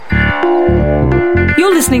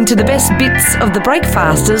listening to the best bits of the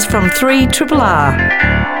Breakfasters from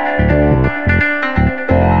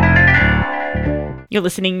 3RRR. You're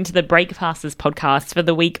listening to the Breakfasters podcast for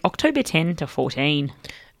the week October 10 to 14.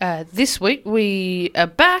 This week we are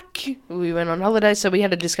back. We went on holiday, so we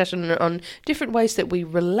had a discussion on different ways that we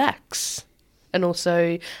relax. And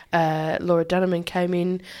also Laura Dunneman came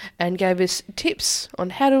in and gave us tips on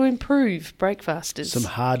how to improve Breakfasters. Some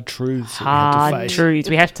hard truths. Hard truths.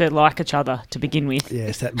 We have to like each other to begin with.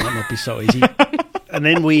 Yes, that might not be so easy. And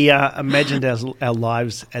then we imagined our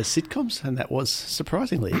lives as sitcoms, and that was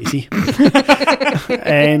surprisingly easy.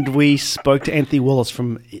 And we spoke to Anthony Wallace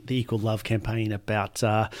from the Equal Love campaign about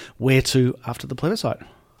where to after the plebiscite.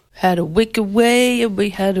 Had a week away and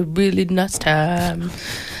we had a really nice time.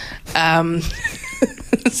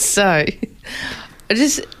 So,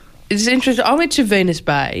 it's interesting. I went to Venus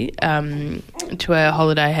Bay to our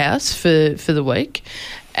holiday house for the week,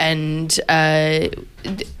 and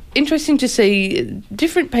interesting to see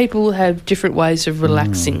different people have different ways of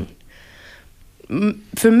relaxing.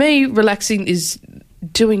 For me, relaxing is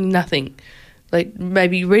doing nothing, like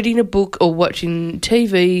maybe reading a book or watching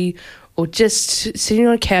TV or just sitting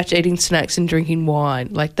on a couch eating snacks and drinking wine.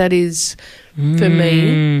 Like that is, for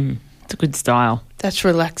me, it's a good style. That's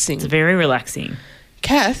relaxing. It's very relaxing.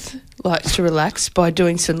 Kath likes to relax by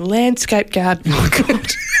doing some landscape gardening.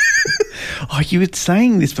 Oh, you were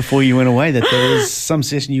saying this before you went away, that there was some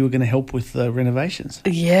session you were going to help with renovations.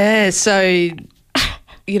 Yeah, so, you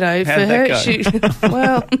know, How'd for that her, go?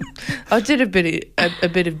 well, I did a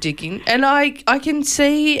bit of digging, and I can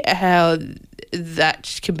see how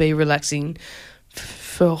that can be relaxing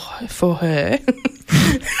for her.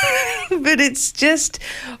 But it's just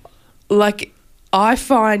like, I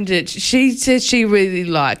find it, she says she really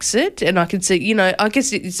likes it, and I can see, you know, I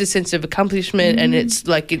guess it's a sense of accomplishment and it's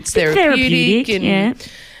like it's therapeutic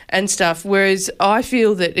and stuff. Whereas I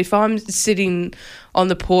feel that if I'm sitting on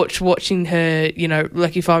the porch watching her, you know,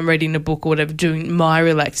 like if I'm reading a book or whatever, doing my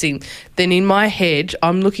relaxing, then in my head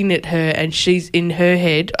I'm looking at her and she's in her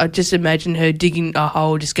head. I just imagine her digging a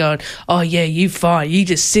hole, just going, "Oh yeah, you fine. You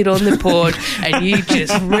just sit on the porch and you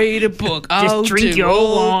just read a book. Just drink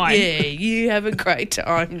your wine. Yeah, you have a great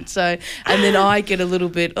time." So, and then I get a little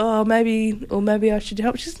bit, maybe I should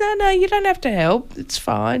help. She says, no, you don't have to help. It's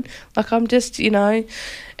fine. Like I'm just, you know.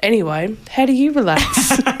 Anyway, how do you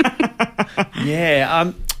relax?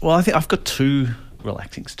 Yeah, well, I think I've got two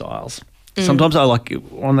relaxing styles. Sometimes I like,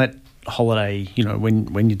 on that holiday, you know,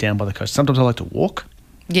 when you're down by the coast, sometimes I like to walk.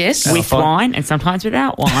 Yes. With wine and sometimes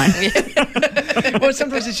without wine. Well,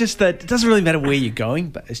 sometimes it's just that it doesn't really matter where you're going,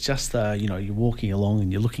 but it's just, you know, you're walking along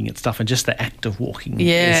and you're looking at stuff and just the act of walking.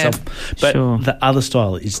 Yeah. But Sure. the other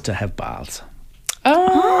style is to have baths.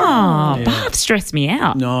 Oh, Yeah. baths stress me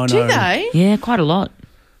out. No. Do they? Yeah, quite a lot.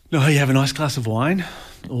 No, you have a nice glass of wine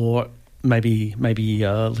or maybe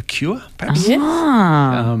liqueur, perhaps.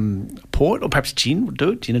 Ah, Port or perhaps gin would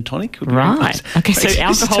do it. Gin and tonic would be right. nice. Okay, so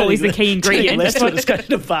alcohol is the key ingredient. Less to a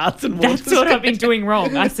discussion of baths and water. That's what I've been doing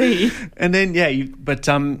wrong. I see. And then, you've got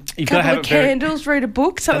to Couple have of it very... candles, read a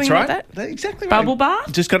book, something That's right. like that. That's exactly right. Bubble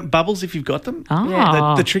bath? Just got bubbles if you've got them.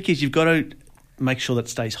 Ah. The trick is you've got to make sure that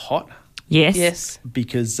stays hot Yes. Yes.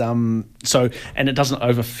 because and it doesn't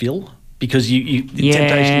overfill because the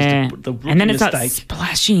temptation is to put the and then rookie it starts mistake.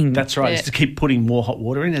 splashing. That's right. Yeah. Is to keep putting more hot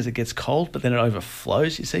water in as it gets cold, but then it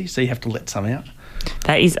overflows. You see, so you have to let some out.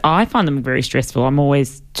 I find them very stressful. I'm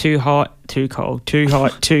always too hot, too cold, too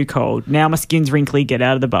hot, too cold. Now my skin's wrinkly. Get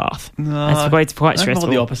out of the bath. That's why it's quite I'm stressful.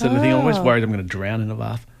 the opposite. I think I'm always worried I'm going to drown in a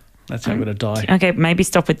bath. That's how I'm going to die. Okay, maybe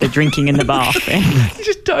stop with the drinking in the bath. You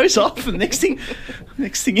just doze off, and next thing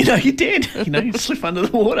you know, you're dead. You know, you slip under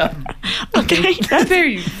the water. Okay, That's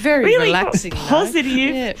very, very really relaxing. positive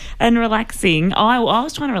Yeah. and relaxing. I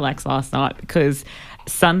was trying to relax last night because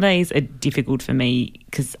Sundays are difficult for me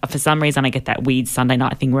because for some reason I get that weird Sunday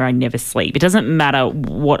night thing where I never sleep. It doesn't matter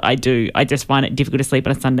what I do. I just find it difficult to sleep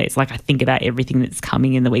on a Sunday. It's like I think about everything that's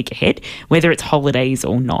coming in the week ahead, whether it's holidays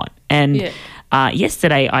or not. And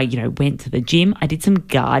yesterday I, went to the gym. I did some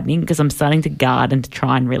gardening because I'm starting to garden to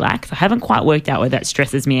try and relax. I haven't quite worked out whether that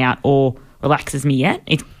stresses me out or relaxes me yet.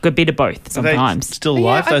 It's a bit of both sometimes. Are they still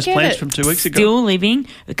alive, I those get plants it. from 2 weeks ago? Still living.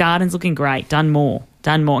 The garden's looking great. Done more.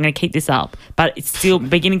 I'm going to keep this up. But it's still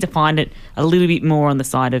beginning to find it a little bit more on the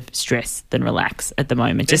side of stress than relax at the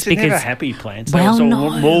moment. Just They're because never happy plants. Well, They no.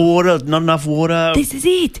 want more water, not enough water. this is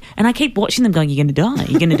it. And I keep watching them going, you're going to die.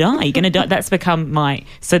 You're going to die. You're going to die. That's become my...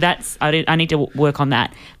 So I need to work on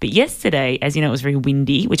that. But yesterday, as you know, it was very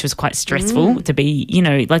windy, which was quite stressful to be,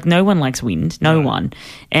 like no one likes wind. No one.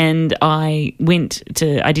 And I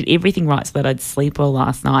did everything right so that I'd sleep well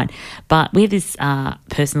last night. But we have this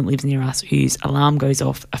person that lives near us whose alarm goes goes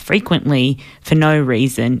off frequently for no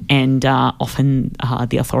reason, and often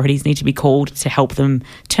the authorities need to be called to help them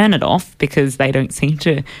turn it off because they don't seem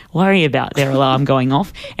to worry about their alarm going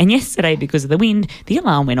off. And yesterday, because of the wind, the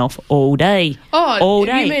alarm went off all day. Oh, all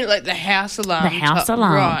day. You mean like the house alarm? The house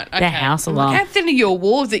alarm. Right, okay. The house alarm. How thin are your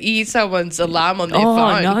walls that you hear someone's alarm on their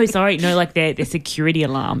phone? Oh, no, sorry. No, like their security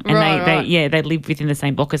alarm. And Right. they live within the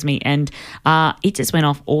same block as me. And it just went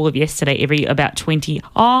off all of yesterday, every about 20,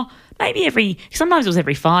 maybe sometimes it was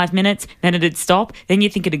every 5 minutes, then it'd stop, then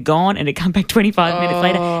you'd think it had gone and it'd come back 25 minutes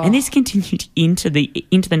later. And this continued into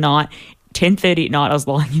the night. 10:30 at night, I was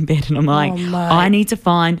lying in bed and I'm like, I need to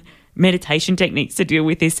find meditation techniques to deal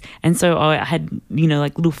with this. And so I had,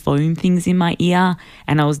 like little foam things in my ear,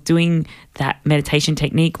 and I was doing that meditation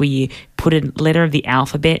technique where you put a letter of the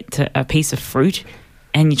alphabet to a piece of fruit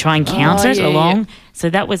and you try and count it along. Yeah. So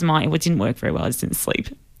that was it didn't work very well. I just didn't sleep.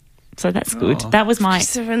 So that's good. That was my...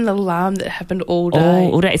 Is there an alarm that happened all day?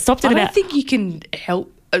 All day. It stopped at I don't think you can help...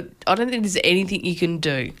 I don't think there's anything you can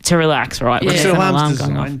do. To relax, right? Yeah. Because the alarm's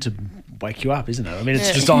designed to wake you up, isn't it? I mean,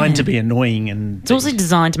 it's designed to be annoying, and it's also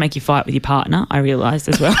designed to make you fight with your partner, I realised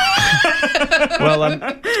as well. Well,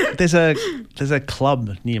 there's a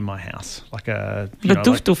club near my house, like a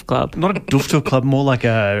Doof Doof club. Not a Doof Doof club, more like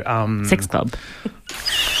a sex club.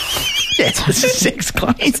 Yeah, it's a sex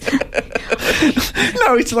club.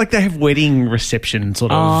 No, it's like they have wedding reception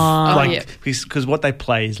sort of because what they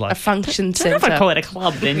play is like a function I centre. don't know if I call it a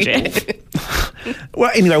club then, Jeff.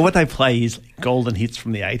 Well, anyway, what they play is golden hits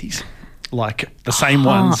from the 80s. Like the same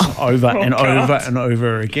ones over and over and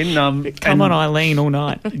over again. Come on, Eileen, all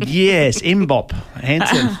night. Yes, Mbop,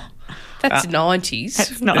 Hanson. That's 90s.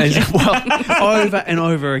 That's not well, over and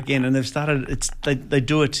over again, and they've started. They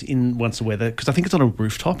do it in once the weather because I think it's on a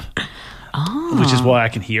rooftop, which is why I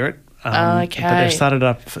can hear it. Okay. But they've started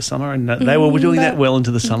up for summer, and they were doing that well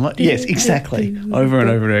into the summer. Yes, exactly, over and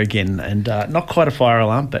over again, and not quite a fire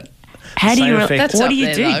alarm, but. How do you? That's what up do you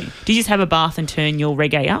there, do? though. Do you just have a bath and turn your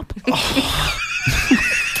reggae up?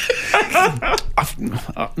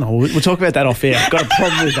 No, we'll talk about that off air. I've got a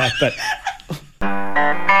problem with that, but.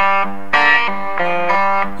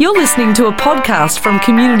 You're listening to a podcast from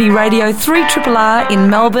Community Radio 3RRR in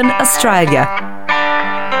Melbourne, Australia.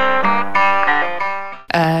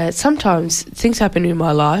 Sometimes things happen in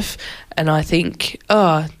my life and I think,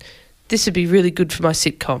 this would be really good for my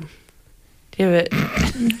sitcom. Do you ever,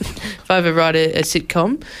 if I ever write a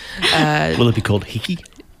sitcom... Will it be called Hickey?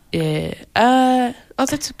 Yeah.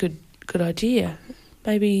 That's a good idea.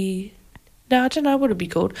 Maybe... No, I don't know what it'd be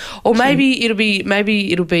called. Or maybe it'll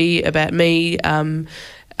be about me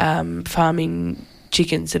farming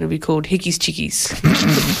chickens, and it'll be called Hickey's Chickies.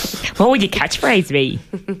 What would your catchphrase be?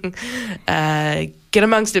 Get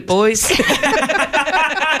amongst it, boys.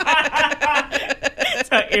 That's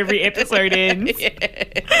how every episode ends.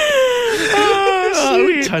 I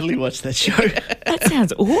would totally watch that show. That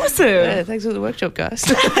sounds awesome. Yeah, thanks for the workshop, guys.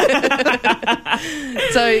 So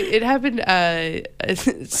it happened.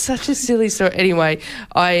 It's such a silly story. Anyway,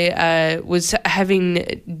 I was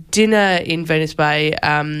having dinner in Venice Bay,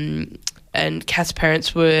 and Kath's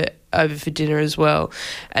parents were over for dinner as well,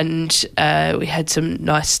 and we had some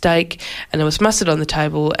nice steak, and there was mustard on the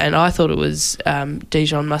table, and I thought it was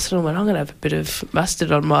Dijon mustard. I went, I'm going to have a bit of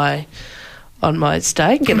mustard on my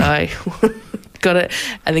steak, and I got it.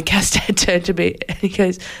 And then Kath's dad turned to me and he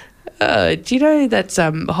goes, do you know that's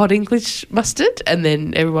hot English mustard? And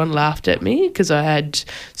then everyone laughed at me because I had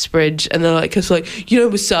spread, and they're like,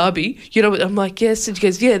 wasabi, I'm like, yes. And she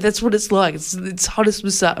goes, yeah, that's what it's like. It's hottest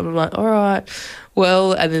wasabi. I'm like, all right,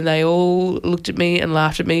 well. And then they all looked at me and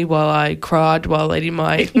laughed at me while I cried while eating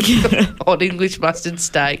my hot English mustard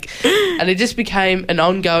steak. And it just became an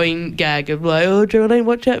ongoing gag of like, oh, Geraldine,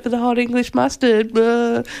 watch out for the hot English mustard.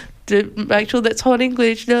 To make sure that's hot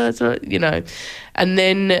English, And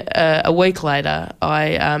then a week later,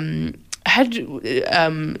 I had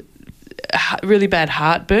really bad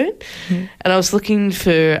heartburn, and I was looking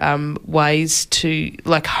for ways to,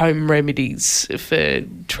 like, home remedies for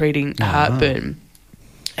treating heartburn.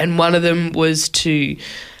 And one of them was to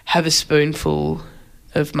have a spoonful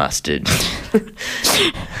of mustard.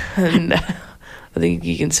 And I think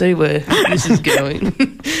you can see where this is going.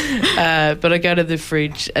 But I go to the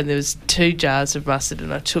fridge and there was 2 jars of mustard,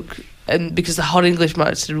 and because the hot English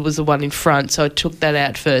mustard was the one in front, so I took that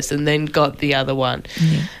out first and then got the other one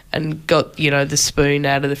and got, the spoon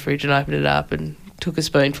out of the fridge and opened it up and took a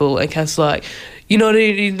spoonful, and Kath's like, you're not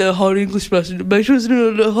eating the hot English mustard. Make sure it's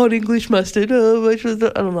not the hot English mustard. Make sure it's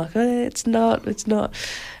not. And I'm like, it's not.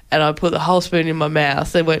 and I put the whole spoon in my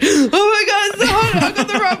mouth and went, oh my God, it's so hot, I got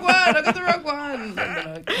the wrong one. And then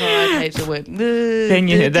I cried heaps and went, Then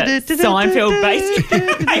you heard that Seinfeld bass.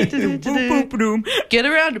 get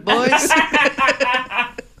around it, boys.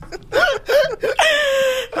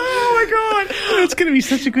 Oh my God. It's going to be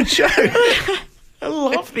such a good show. I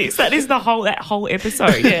love this. That is that whole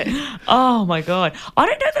episode. Yeah. Oh my God. I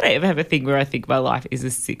don't know that I ever have a thing where I think my life is a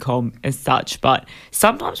sitcom as such, but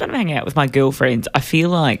sometimes when I'm hanging out with my girlfriends, I feel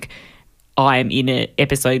like I'm in an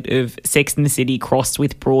episode of Sex and the City crossed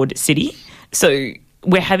with Broad City. So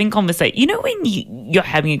we're having conversation. You know when you're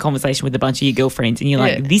having a conversation with a bunch of your girlfriends and you're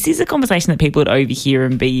like, this is a conversation that people would overhear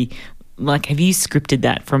and be like, have you scripted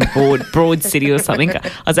that from Broad City or something?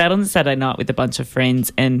 I was out on Saturday night with a bunch of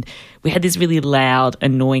friends and we had this really loud,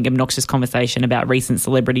 annoying, obnoxious conversation about recent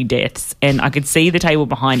celebrity deaths, and I could see the table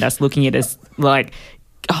behind us looking at us like,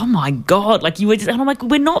 oh my God, like you were just, and I'm like,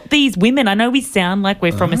 we're not these women. I know we sound like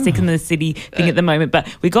we're from a Sex and the City thing at the moment, but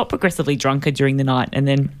we got progressively drunker during the night, and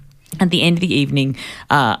then at the end of the evening,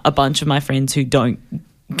 a bunch of my friends who don't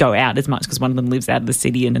go out as much because one of them lives out of the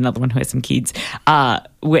city and another one who has some kids,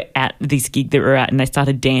 were at this gig that we were at, and they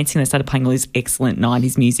started dancing. They started playing all this excellent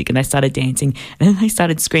 90s music, and they started dancing, and then they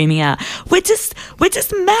started screaming out, we're just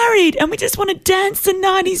married and we just want to dance to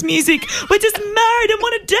 90s music. We're just married and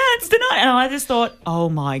want to dance tonight. And I just thought, oh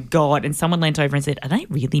my God. And someone leant over and said, are they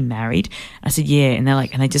really married? I said, yeah. And they're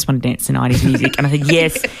like, and they just want to dance to 90s music. And I said,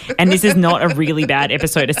 yes. And this is not a really bad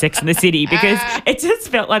episode of Sex and the City, because it just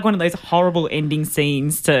felt like one of those horrible ending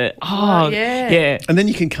scenes to, yeah. And then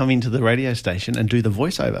you can come into the radio station and do the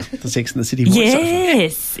voiceover, the Sex and the City voiceover.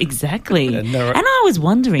 Yes, exactly. And I was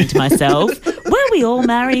wondering to myself, were we all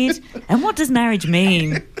married? And what does marriage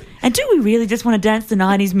mean? And do we really just want to dance to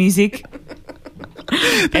 90s music?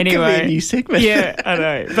 That anyway, could be a new segment. Yeah, I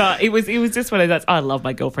know. But it was just one of those. I love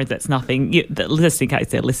my girlfriends. That's nothing. Just in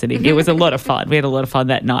case they're listening, it was a lot of fun. We had a lot of fun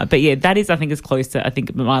that night. But yeah, that is, I think, as close to, I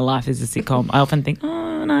think, my life as a sitcom. I often think,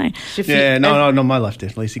 oh no. Yeah, no, my life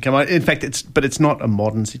definitely sitcom. In fact, it's not a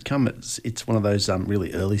modern sitcom. It's one of those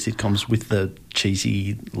really early sitcoms with the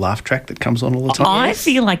cheesy laugh track that comes on all the time. I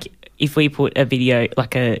feel like if we put a video,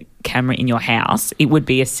 like a camera in your house, it would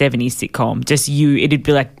be a 70s sitcom. Just you, it'd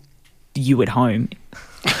be like you at home.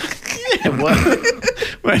 Yeah, well,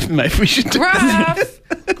 maybe we should do Gruff,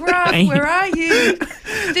 where are you?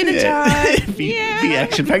 Dinner time. Be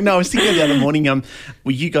action-packed. No, I was thinking the other morning, well,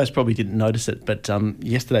 you guys probably didn't notice it, but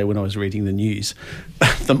yesterday when I was reading the news,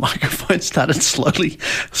 the microphone started slowly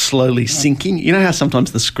sinking. You know how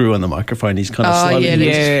sometimes the screw on the microphone is kind of slowly and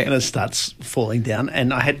it starts falling down,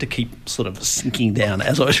 and I had to keep sort of sinking down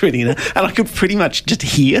as I was reading it, and I could pretty much just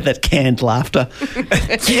hear that canned laughter.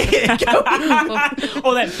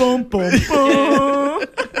 Or that boom, boom, boom.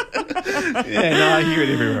 Yeah, no, I hear it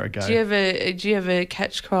everywhere I go. Do you ever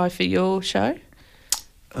catch cry for your show?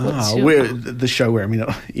 The show where I'm in.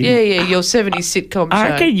 Your 70s sitcom show. I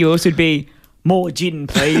reckon yours would be more gin,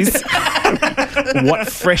 please. What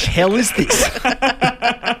fresh hell is this?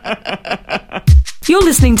 You're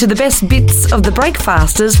listening to the best bits of the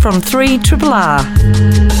Breakfasters from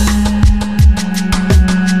 3RRR.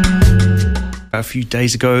 A few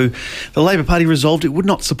days ago, the Labor Party resolved it would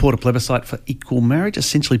not support a plebiscite for equal marriage,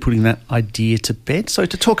 essentially putting that idea to bed. So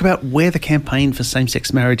to talk about where the campaign for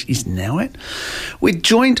same-sex marriage is now at, we're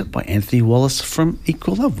joined by Anthony Wallace from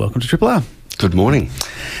Equal Love. Welcome to Triple R. Good morning.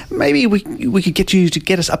 Maybe we could get you to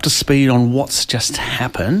get us up to speed on what's just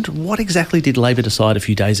happened. What exactly did Labor decide a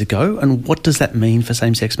few days ago, and what does that mean for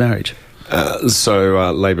same-sex marriage?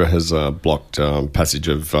 So Labor has blocked passage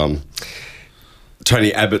of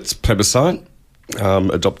Tony Abbott's plebiscite,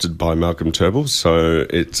 adopted by Malcolm Turnbull, so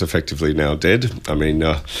it's effectively now dead. I mean,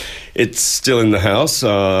 it's still in the House.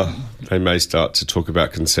 They may start to talk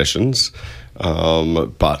about concessions,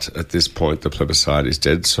 but at this point the plebiscite is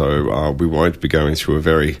dead, so we won't be going through a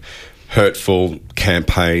very hurtful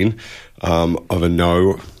campaign of a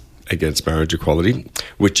no against marriage equality,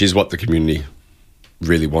 which is what the community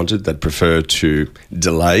really wanted. They'd prefer to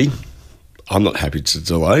delay. I'm not happy to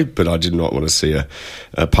delay, but I did not want to see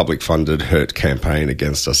a public-funded hurt campaign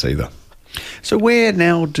against us either. So where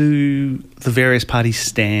now do the various parties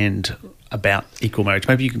stand about equal marriage?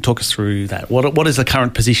 Maybe you can talk us through that. What is the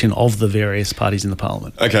current position of the various parties in the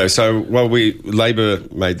parliament? Okay, so Labor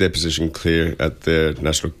made their position clear at their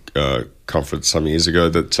national conference some years ago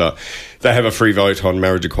that they have a free vote on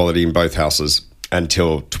marriage equality in both houses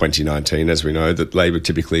until 2019, as we know, that Labor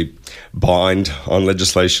typically bind on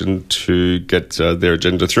legislation to get their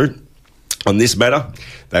agenda through. On this matter,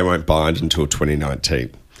 they won't bind until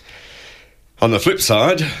 2019. On the flip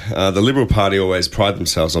side, the Liberal Party always pride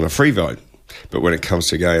themselves on a free vote. But when it comes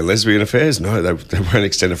to gay and lesbian affairs, no, they won't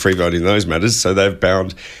extend a free vote in those matters. So they've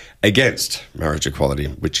bound against marriage equality,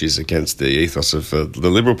 which is against the ethos of the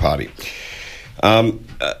Liberal Party.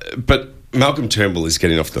 But Malcolm Turnbull is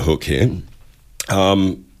getting off the hook here.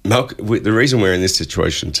 The reason we're in this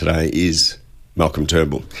situation today is Malcolm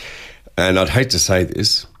Turnbull. And I'd hate to say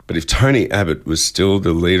this, but if Tony Abbott was still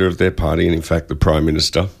the leader of their party and, in fact, the Prime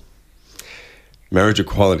Minister, marriage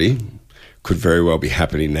equality could very well be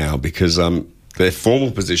happening now, because their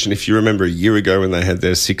formal position, if you remember a year ago when they had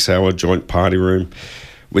their 6-hour joint party room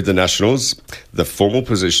with the Nationals, the formal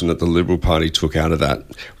position that the Liberal Party took out of that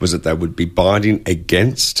was that they would be binding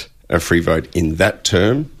against a free vote in that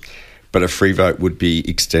term, but a free vote would be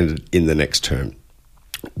extended in the next term.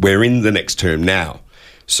 We're in the next term now.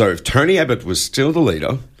 So if Tony Abbott was still the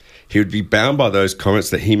leader, he would be bound by those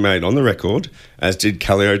comments that he made on the record, as did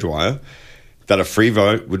Kelly O'Dwyer, that a free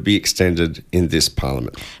vote would be extended in this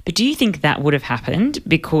parliament. But do you think that would have happened?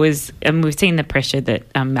 Because we've seen the pressure that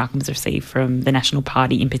Malcolm's received from the National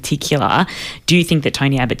Party in particular. Do you think that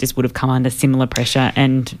Tony Abbott just would have come under similar pressure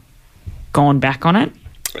and gone back on it?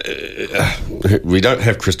 We don't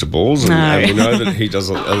have crystal balls, and we know that he does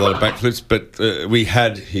a lot of backflips, but we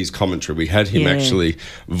had his commentary. We had him actually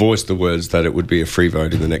voice the words that it would be a free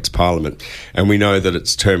vote in the next parliament. And we know that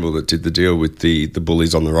it's Turnbull that did the deal with the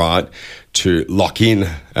bullies on the right to lock in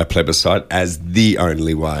a plebiscite as the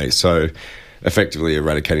only way. So effectively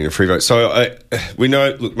eradicating a free vote. So we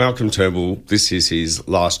know, look, Malcolm Turnbull, this is his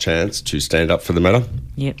last chance to stand up for the matter.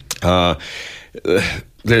 Yep.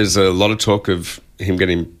 There's a lot of talk of him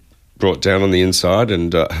getting brought down on the inside,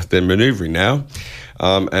 and they're manoeuvring now.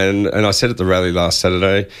 And I said at the rally last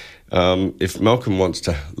Saturday, if Malcolm wants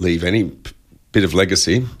to leave any bit of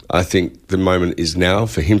legacy, I think the moment is now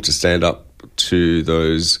for him to stand up to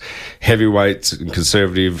those heavyweights and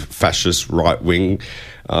conservative fascist right wing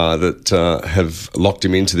that have locked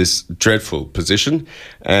him into this dreadful position,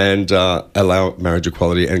 and allow marriage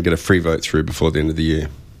equality and get a free vote through before the end of the year.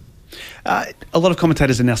 A lot of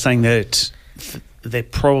commentators are now saying that there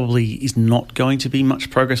probably is not going to be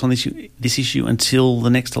much progress on this issue until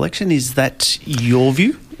the next election. Is that your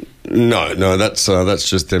view? No, that's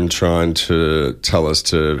just them trying to tell us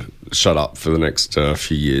to shut up for the next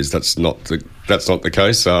few years. That's not the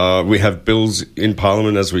case. We have bills in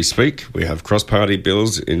Parliament as we speak. We have cross-party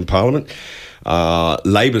bills in Parliament.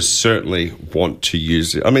 Labor certainly want to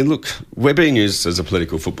use it. I mean, look, we're being used as a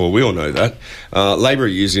political football. We all know that. Labor are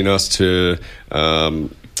using us to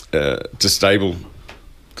destable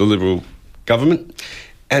the Liberal government.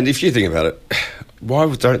 And if you think about it, why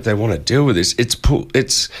don't they want to deal with this? It's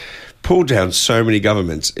pulled down so many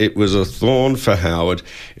governments. It was a thorn for Howard.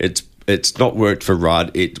 It's not worked for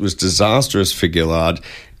Rudd. It was disastrous for Gillard.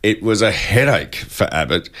 It was a headache for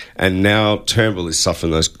Abbott, and now Turnbull is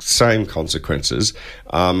suffering those same consequences.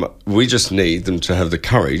 We just need them to have the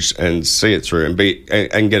courage and see it through and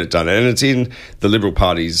get it done. And it's in the Liberal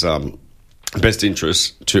Party's best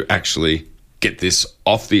interest to actually get this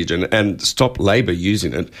off the agenda and stop Labor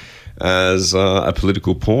using it as a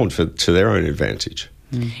political pawn to their own advantage.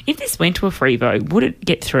 If this went to a free vote, would it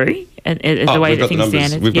get through the way that things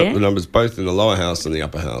stand? We've got the numbers both in the lower house and the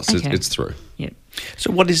upper house. Okay. It's through. Yep.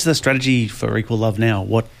 So what is the strategy for Equal Love now?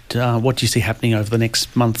 What do you see happening over the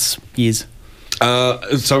next months, years?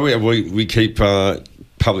 So we keep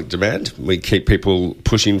public demand. We keep people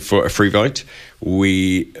pushing for a free vote.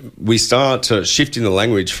 We start shifting the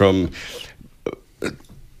language from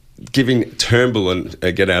giving Turnbull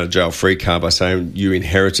a get-out-of-jail-free card by saying you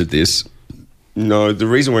inherited this. No, the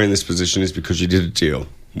reason we're in this position is because you did a deal.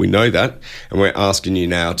 We know that, and we're asking you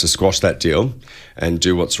now to squash that deal and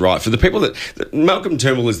do what's right. For the people that Malcolm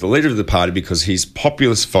Turnbull is the leader of the party because his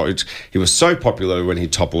populist vote, he was so popular when he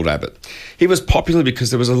toppled Abbott. He was popular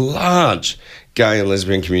because there was a large gay and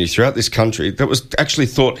lesbian community throughout this country that was actually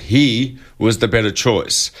thought he was the better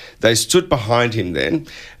choice. They stood behind him then,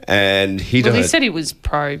 and he said he was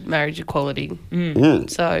pro-marriage equality.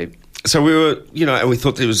 So we were, and we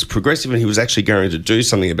thought that he was progressive and he was actually going to do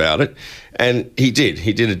something about it. And he did.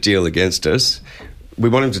 He did a deal against us. We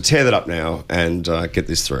want him to tear that up now and get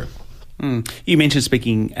this through. You mentioned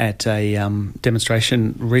speaking at a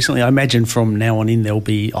demonstration recently. I imagine from now on in there'll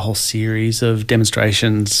be a whole series of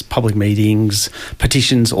demonstrations, public meetings,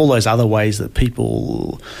 petitions, all those other ways that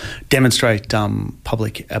people demonstrate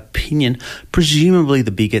public opinion. Presumably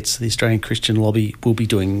the bigots, the Australian Christian Lobby, will be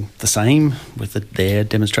doing the same with their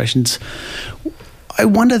demonstrations. I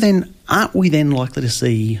wonder then, aren't we then likely to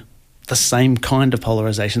see the same kind of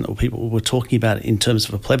polarisation that people were talking about in terms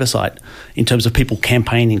of a plebiscite, in terms of people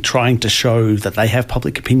campaigning, trying to show that they have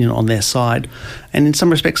public opinion on their side? And in some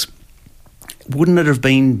respects, wouldn't it have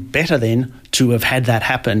been better then to have had that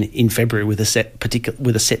happen in February with a set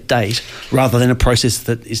date, rather than a process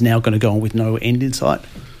that is now going to go on with no end in sight?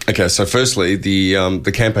 Okay, so firstly,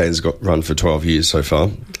 the campaign's got run for 12 years so far,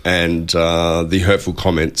 and the hurtful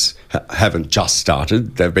comments haven't just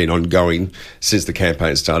started. They've been ongoing since the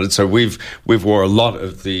campaign started. So we've wore a lot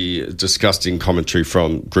of the disgusting commentary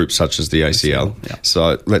from groups such as the ACL. Yeah.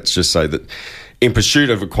 So let's just say that in pursuit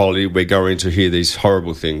of equality, we're going to hear these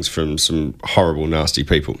horrible things from some horrible, nasty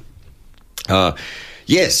people.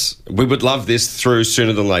 Yes, we would love this through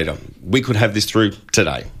sooner than later. We could have this through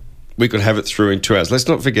today. We could have it through in 2 hours. Let's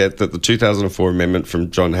not forget that the 2004 amendment from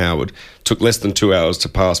John Howard took less than 2 hours to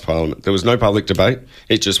pass Parliament. There was no public debate.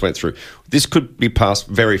 It just went through. This could be passed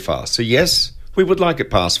very fast. So yes, we would like it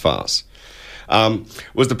passed fast.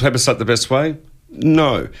 Was the plebiscite the best way?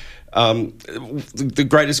 No. The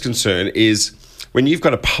greatest concern is when you've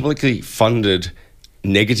got a publicly funded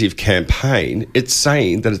negative campaign, it's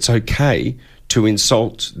saying that it's okay to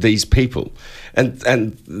insult these people.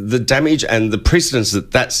 And the damage and the precedence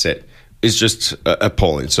that set is just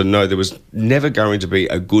appalling. So no, there was never going to be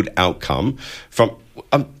a good outcome from...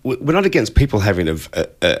 we're not against people having a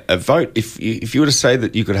vote. If you were to say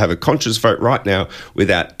that you could have a conscious vote right now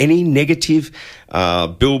without any negative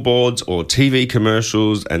billboards or TV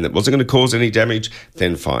commercials and that wasn't going to cause any damage,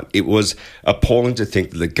 then fine. It was appalling to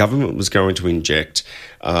think that the government was going to inject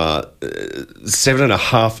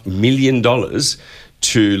 $7.5 million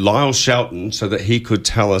to Lyle Shelton so that he could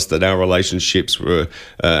tell us that our relationships were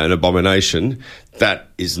an abomination. That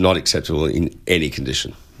is not acceptable in any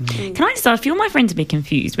condition. Can I just ask, I feel my friends a bit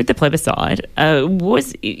confused with the plebiscite.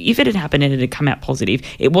 If it had happened and it had come out positive,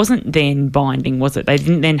 it wasn't then binding, was it? They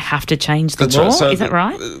didn't then have to change the law? Right. So is that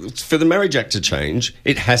right? For the Marriage Act to change,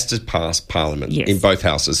 it has to pass Parliament yes. in both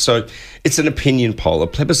houses. So it's an opinion poll. A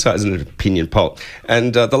plebiscite is an opinion poll.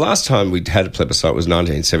 And the last time we'd had a plebiscite was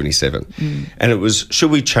 1977. And it was, should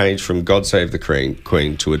we change from God Save the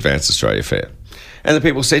Queen to Advance Australia Fair? And the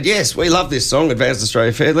people said, yes, we love this song, Advance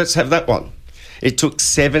Australia Fair, let's have that one. It took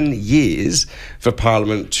 7 years for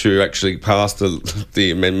Parliament to actually pass the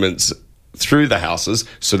amendments through the houses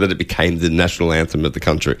so that it became the national anthem of the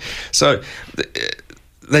country. So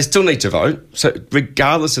they still need to vote. So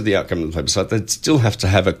regardless of the outcome of the plebiscite, they still have to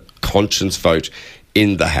have a conscience vote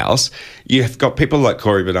in the House. You've got people like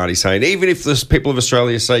Cory Bernardi saying, even if the people of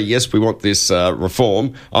Australia say, yes, we want this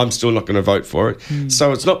reform, I'm still not going to vote for it.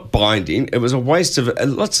 So it's not binding. It was a waste of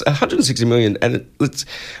 $160 million. And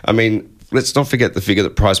let's not forget the figure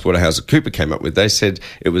that PricewaterhouseCoopers came up with. They said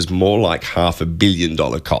it was more like $500 million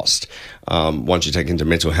cost once you take into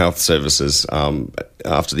mental health services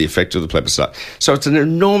after the effect of the plebiscite. So it's an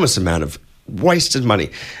enormous amount of wasted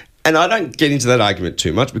money. And I don't get into that argument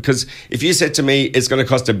too much because if you said to me it's going to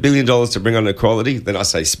cost $1 billion to bring on equality, then I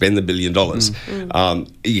say spend the $1 billion.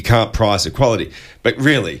 You can't price equality. But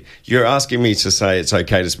really, you're asking me to say it's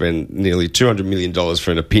okay to spend nearly $200 million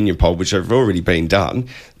for an opinion poll, which have already been done.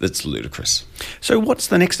 That's ludicrous. So what's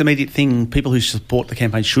the next immediate thing people who support the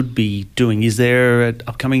campaign should be doing? Is there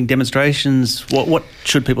upcoming demonstrations? What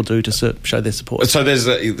should people do to show their support? So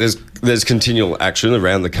there's continual action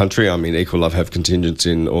around the country. I mean, Equal Love have contingents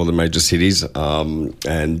in all the major cities.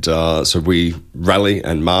 So we rally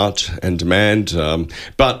and march and demand.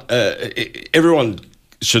 But everyone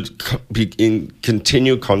should be in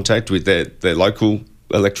continual contact with their local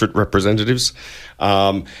electorate representatives.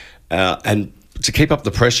 And to keep up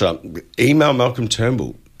the pressure, email Malcolm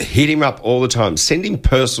Turnbull. Hit him up all the time. Send him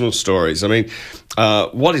personal stories. I mean,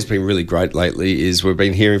 what has been really great lately is we've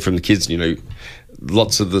been hearing from the kids,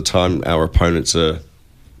 lots of the time our opponents are,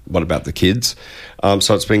 what about the kids?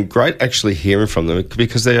 So it's been great actually hearing from them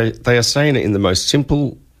because they are saying it in the most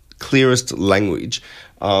simple, clearest language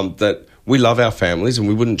that we love our families and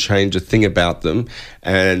we wouldn't change a thing about them.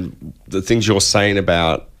 And the things you're saying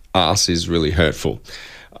about us is really hurtful.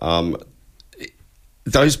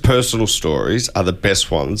 Those personal stories are the best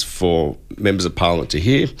ones for members of Parliament to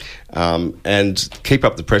hear and keep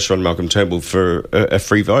up the pressure on Malcolm Turnbull for a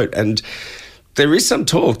free vote. And there is some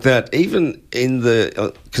talk that even in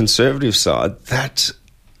the Conservative side that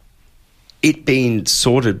it being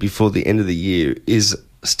sorted before the end of the year is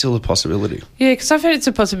still a possibility. Yeah, because I've heard it's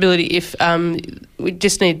a possibility if we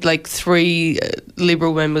just need 3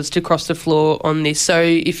 Liberal members to cross the floor on this. So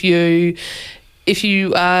if you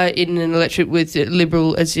are in an electorate with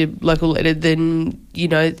Liberal as your local leader, then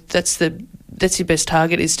that's your best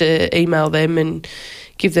target is to email them and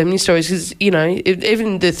give them your stories because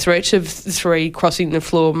even the threat of 3 crossing the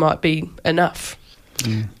floor might be enough.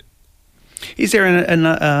 Is there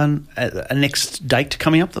a next date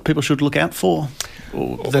coming up that people should look out for?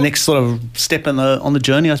 Or the next sort of step on the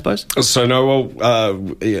journey, I suppose? So,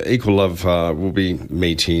 Equal Love will be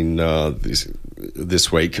meeting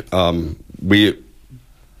this week.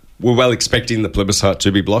 We're well expecting the plebiscite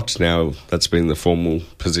to be blocked. Now that's been the formal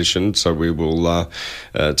position, so we will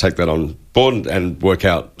take that on board and work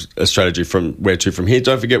out a strategy from where to from here.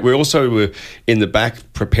 Don't forget, we also were in the back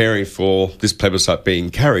preparing for this plebiscite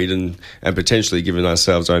being carried and potentially giving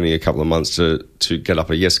ourselves only a couple of months to get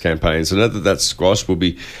up a yes campaign. So now that that's squashed, we'll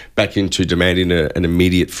be back into demanding an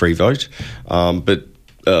immediate free vote. But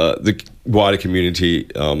the wider community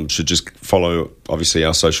should just follow, obviously,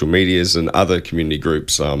 our social medias and other community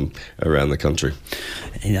groups around the country.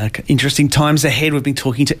 Interesting times ahead. We've been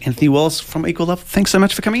talking to Anthony Wallace from Equal Love. Thanks so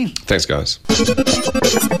much for coming in. Thanks, guys.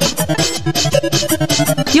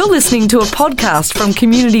 You're listening to a podcast from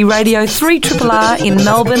Community Radio 3RRR in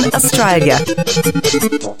Melbourne, Australia.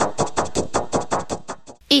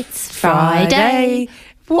 It's Friday.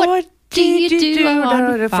 What do you do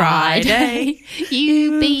on a Friday?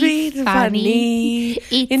 You be funny.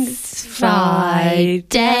 It's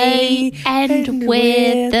Friday, and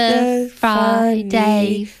we're the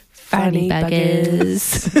Friday funny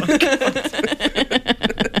buggers.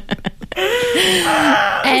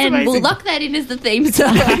 And we'll lock that in as the theme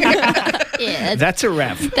song. Yeah, That's a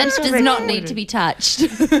wrap. that does not need to be touched.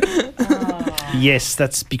 Yes,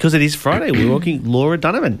 that's because it is Friday. We're walking Laura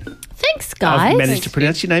Donovan. Thanks, guys. I've managed to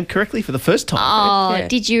pronounce your name correctly for the first time. Oh, Yeah.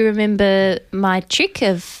 did you remember my trick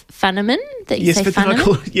of Funneman? That you say But then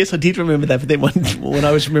Funneman? yes, I did remember that. But then when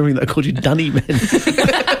I was remembering that, I called you Dunny Man.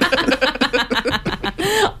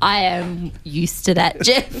 I am used to that,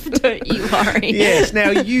 Jeff. Don't you worry. Yes. Now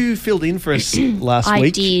you filled in for us last I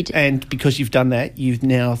week. did. And because you've done that, you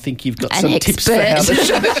now think you've got An some tips for how,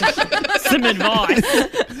 Some advice.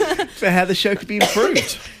 for how the show could be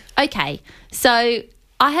improved. Okay, so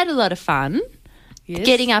I had a lot of fun. Yes.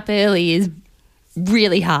 Getting up early is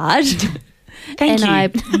really hard. Thank you. I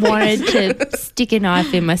wanted to stick a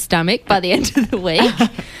knife in my stomach by the end of the week.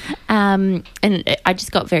 And I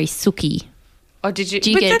just got very sooky. Oh, did you? Do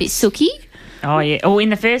you but get a bit that's- sooky? Oh, yeah. Oh, in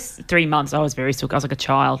the first 3 months, I was very sick. I was like a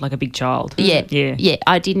child, like a big child. Yeah. Yeah. Yeah.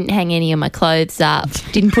 I didn't hang any of my clothes up,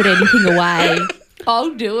 didn't put anything away.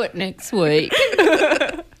 I'll do it next week.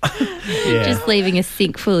 Yeah. Just leaving a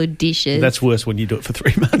sink full of dishes. That's worse when you do it for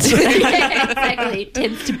 3 months. Yeah, exactly. It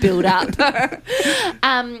tends to build up.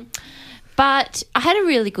 But I had a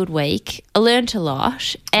really good week. I learnt a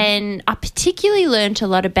lot, and I particularly learnt a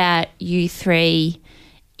lot about you three,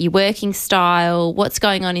 your working style, what's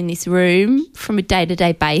going on in this room from a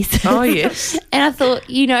day-to-day basis. Oh, yes. And I thought,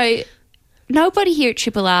 nobody here at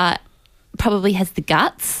Triple R probably has the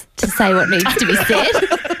guts to say what needs to be said.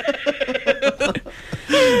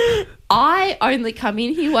 I only come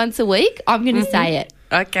in here once a week. I'm going to say it.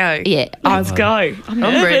 Okay. Yeah. Let's go. I'm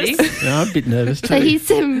ready. I'm a bit nervous too. So here's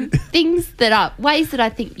some things ways that I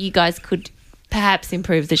think you guys could perhaps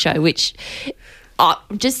improve the show, which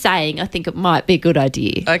I'm just saying I think it might be a good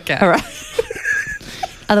idea. Okay. All right.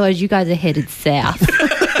 Otherwise, you guys are headed south.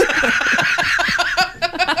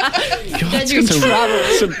 God, You're in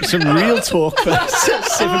trouble. some real talk for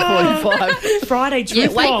 7:45. Friday Yeah,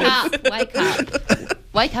 trip.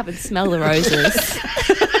 wake up and smell the roses.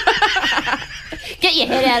 Get your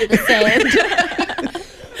head out of the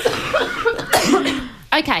sand.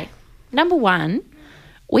 Okay, number one,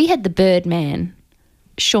 we had the Birdman,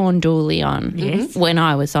 Sean Dooley, on when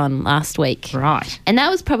I was on last week. Right. And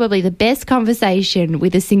that was probably the best conversation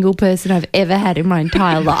with a single person I've ever had in my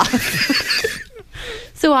entire life.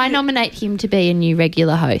 So I nominate him to be a new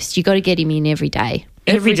regular host. You got to get him in every day.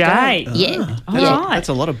 Every day. Yeah. All yeah. right. That's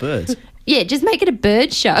a lot of birds. Yeah, just make it a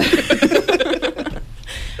bird show.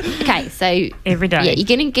 Okay, so Every day. yeah, you're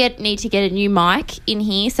going to need to get a new mic in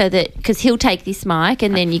here so that because he'll take this mic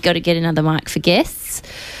and then you got to get another mic for guests.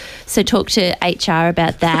 So talk to HR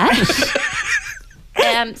about that.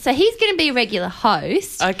 So he's going to be a regular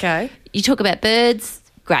host. Okay. You talk about birds,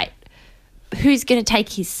 great. Who's going to take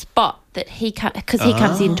his spot that because he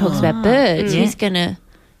comes in and talks about birds? Who's going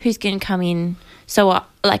to come in? So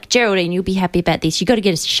like Geraldine, you'll be happy about this. You got to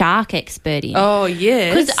get a shark expert in. Oh,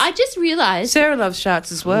 yes. Because I just realised Sarah loves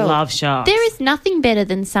sharks as well. Love sharks. there is nothing better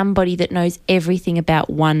than somebody that knows everything about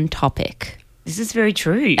one topic. This is very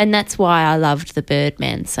true. And that's why I loved the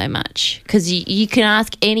Birdman so much. Because you can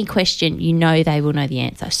ask any question, they will know the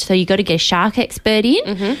answer. So you got to get a shark expert in.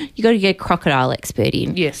 Mm-hmm. You got to get a crocodile expert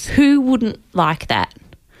in. Yes. Who wouldn't like that?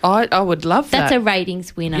 I would love that. That's a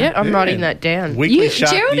ratings winner. Yeah, I'm writing that down. Weekly You,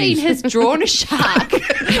 shark Geraldine news. has drawn a shark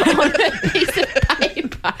on a piece of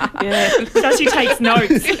paper. Yeah. So she takes notes.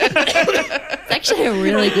 It's actually a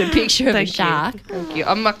really good picture of a Thank you. shark. Thank you.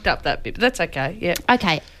 I mucked up that bit, but that's okay. Yeah.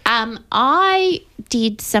 Okay. I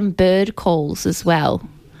did some bird calls as well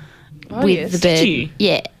Oh, with yes. the bird. Did you?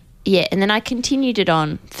 Yeah. Yeah, and then I continued it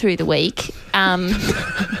on through the week.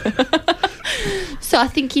 So I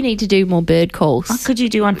think you need to do more bird calls. Could you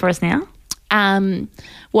do one for us now?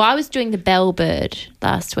 Well, I was doing the bell bird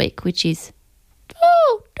last week, which is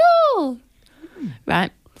do,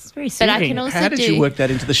 right. It's very But soothing. I can also How did do you work that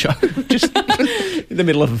into the show? Just in the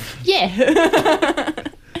middle of... yeah.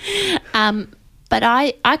 But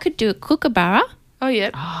I could do a kookaburra. Oh,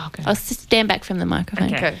 yeah. Oh, okay. I'll stand back from the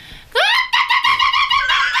microphone. Okay. Okay.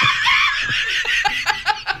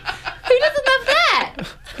 Who doesn't love that?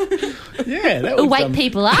 Yeah, that It'll was... wake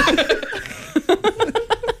people up.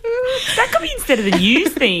 That could be instead of the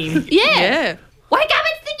news theme. Yeah. Yeah. Wake up,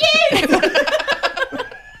 it's the news!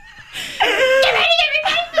 Get ready,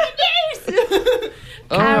 everybody, for the news!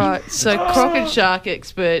 All right. So, croc and shark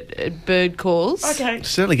expert at bird calls. Okay.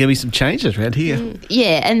 Certainly going to be some changes around here.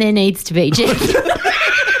 Yeah, and there needs to be, Jeff.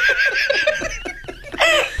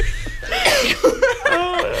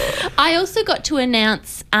 I also got to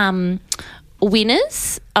announce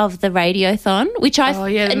winners of the radiothon, which I Oh,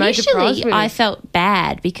 yeah, the major prize initially I winners. felt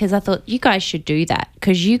bad because I thought you guys should do that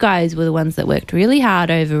because you guys were the ones that worked really hard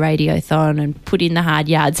over radiothon and put in the hard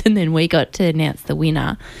yards, and then we got to announce the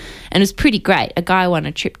winner, and it was pretty great. A guy won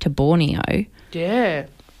a trip to Borneo Yeah.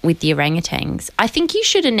 with the orangutans. I think you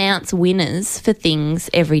should announce winners for things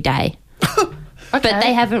every day. But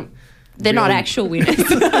they haven't, they're not Really? actual winners.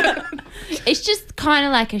 It's just kind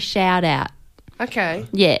of like a shout out. Okay.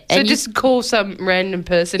 Yeah. So and just call some random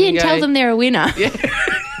person you and can go, tell them they're a winner.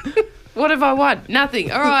 what have I won? Nothing.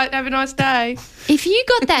 All right. Have a nice day. If you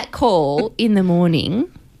got that call in the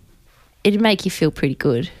morning, it'd make you feel pretty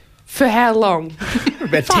good. For how long?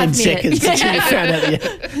 About 10 minutes. seconds until you found out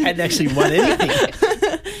that you hadn't actually won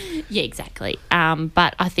anything. Yeah, exactly.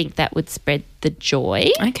 But I think that would spread the joy.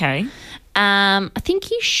 Okay. I think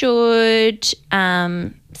you should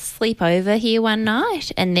sleep over here one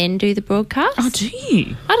night and then do the broadcast. Oh, do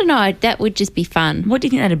you? I don't know. That would just be fun. What do you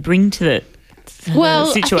think that'd bring to the Well,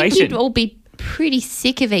 I situation? think you'd all be pretty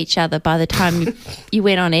sick of each other by the time you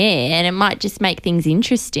went on air, and it might just make things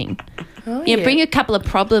interesting. Oh, Yeah, bring a couple of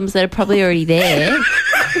problems that are probably already there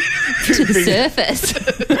to the surface.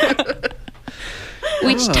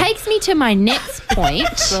 Which takes me to my next point.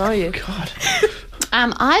 Oh, yeah. God.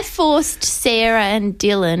 I forced Sarah and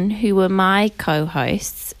Dylan, who were my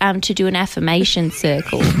co-hosts, to do an affirmation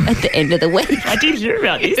circle at the end of the week. I did hear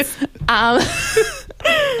about this.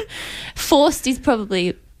 Forced is probably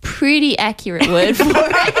a pretty accurate word for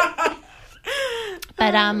it.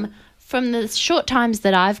 But from the short times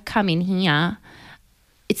that I've come in here,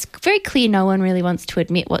 it's very clear no one really wants to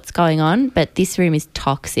admit what's going on, but this room is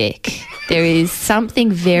toxic. There is something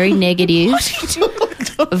very negative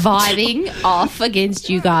vibing off against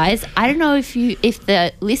you guys. I don't know if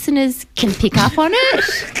the listeners can pick up on it.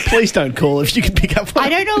 Please don't call if you can pick up on I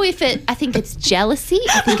don't know if I think it's jealousy.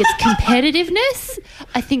 I think it's competitiveness.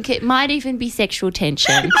 I think it might even be sexual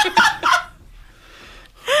tension.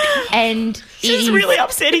 And This is really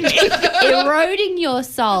upsetting me. eroding your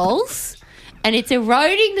souls, and it's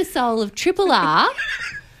eroding the soul of Triple R.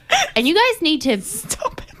 And you guys need to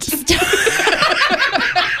Stop it.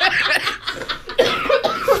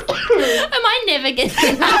 Am I never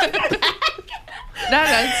getting that? No,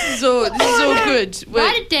 this is all good.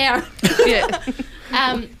 Write it down.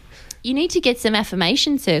 Yeah. You need to get some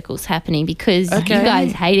affirmation circles happening because Okay. you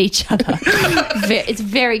guys hate each other. It's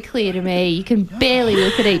very clear to me. You can barely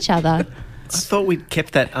look at each other. I thought we'd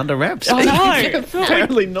kept that under wraps. Oh, no.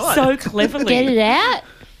 Apparently not. So cleverly. Get it out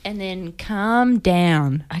and then calm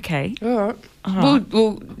down. Okay. All right.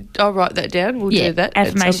 I'll write that down. We'll Yeah, do that. at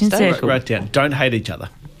some affirmation stage. circle. Write down. Don't hate each other.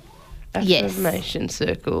 Yes. Affirmation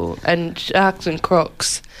circle and sharks and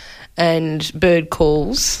crocs and bird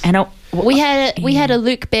calls. And We had a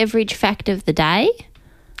Luke Beveridge fact of the day,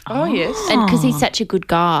 Oh, yes. and because he's such a good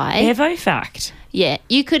guy. Evo fact. Yeah,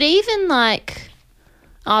 you could even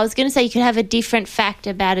I was going to say you could have a different fact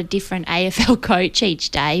about a different AFL coach each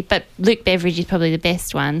day, but Luke Beveridge is probably the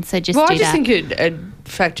best one. So just Well, do I just that. think a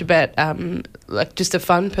fact about just a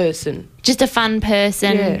fun person. Just a fun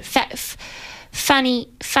person, Yeah. funny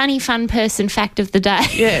fun person fact of the day.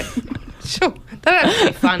 Yeah. Sure. They don't have to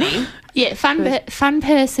be funny. Yeah, fun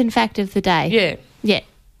person fact of the day. Yeah. Yeah.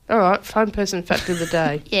 All right. Fun person fact of the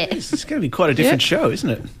day. Yeah. It's going to be quite a different show, isn't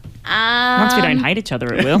it? Once we don't hate each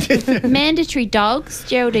other, it will. Mandatory dogs.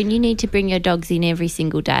 Geraldine, you need to bring your dogs in every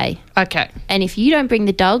single day. Okay. And if you don't bring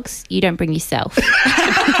the dogs, you don't bring yourself.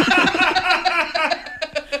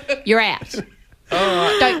 You're out.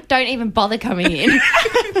 Don't even bother coming in.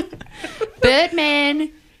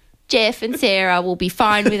 Birdman, Jeff and Sarah will be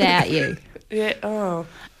fine without you. Yeah. Oh.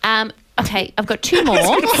 Okay, I've got two more.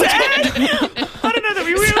 I don't know that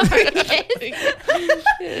we will.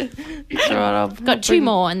 It's all right. I've got two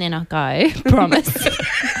more and then I'll go. Promise.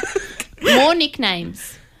 More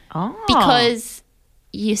nicknames. Oh. Because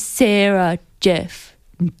you're Sarah, Jeff,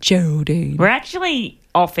 and Geraldine. We're actually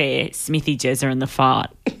off air, Smithy, Jezza and the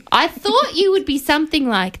fart. I thought you would be something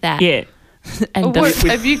like that. Yeah. And What,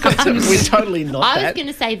 have you got some? We're totally not I was that. going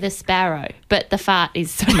to say the sparrow, but the fart is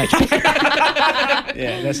so much better.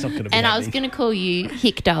 Yeah, that's not going to be And I was happening. going to call you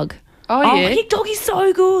Hick Dog Oh, Oh, yeah. Hick Dog is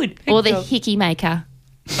so good. or the Dog. Hickey Maker.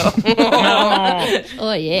 Oh.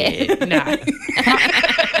 Oh, yeah. No.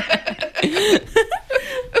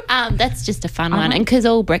 That's just a fun one. And because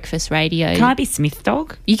all breakfast radio. Can I be Smith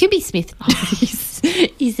Dog? You can be Smith.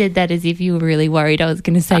 You said that as if you were really worried I was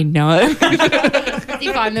going to say no. As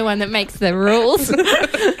if I'm the one that makes the rules.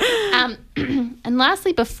 And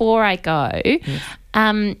lastly, before I go,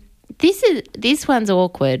 this one's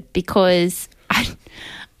awkward because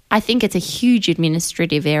I think it's a huge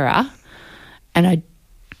administrative error and I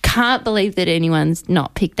can't believe that anyone's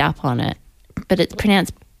not picked up on it. But it's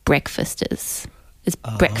pronounced breakfasters. It's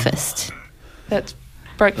breakfast. That's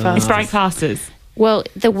breakfast. It's breakfasters. Well,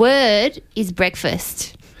 the word is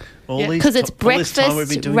breakfast All these because it's all this time we've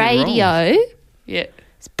been breakfast doing it wrong. radio. Yeah.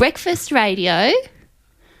 It's breakfast radio.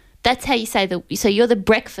 That's how you say so you're the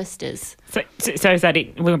breakfasters. So is that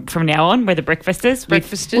it? From now on, we're the breakfasters?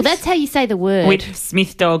 Breakfasters. Well, that's how you say the word. With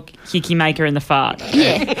Smith Dog, Hickey Maker and the fart.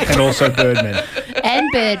 Yeah. And also Birdman.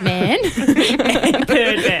 And Birdman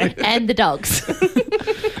Birdman. and the dogs.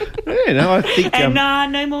 Yeah, no, I think... And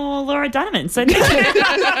no more Laura Donovan. So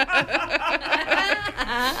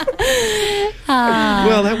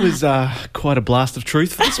well, that was quite a blast of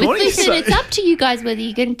truth for this morning. Listen, so- it's up to you guys whether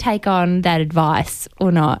you're going to take on that advice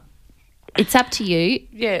or not. It's up to you.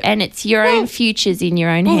 Yeah. And it's your own futures in your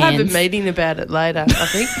own We'll hands. have a meeting about it later, I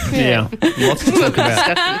think. Yeah, lots to talk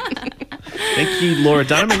about. Thank you, Laura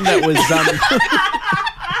Dunham. That was...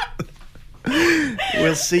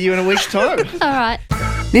 we'll see you in a week's time. All right.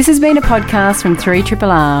 This has been a podcast from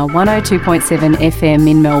 3RRR 102.7 FM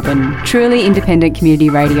in Melbourne. Truly independent community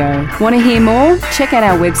radio. Want to hear more? Check out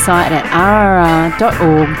our website at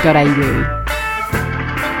rrr.org.au.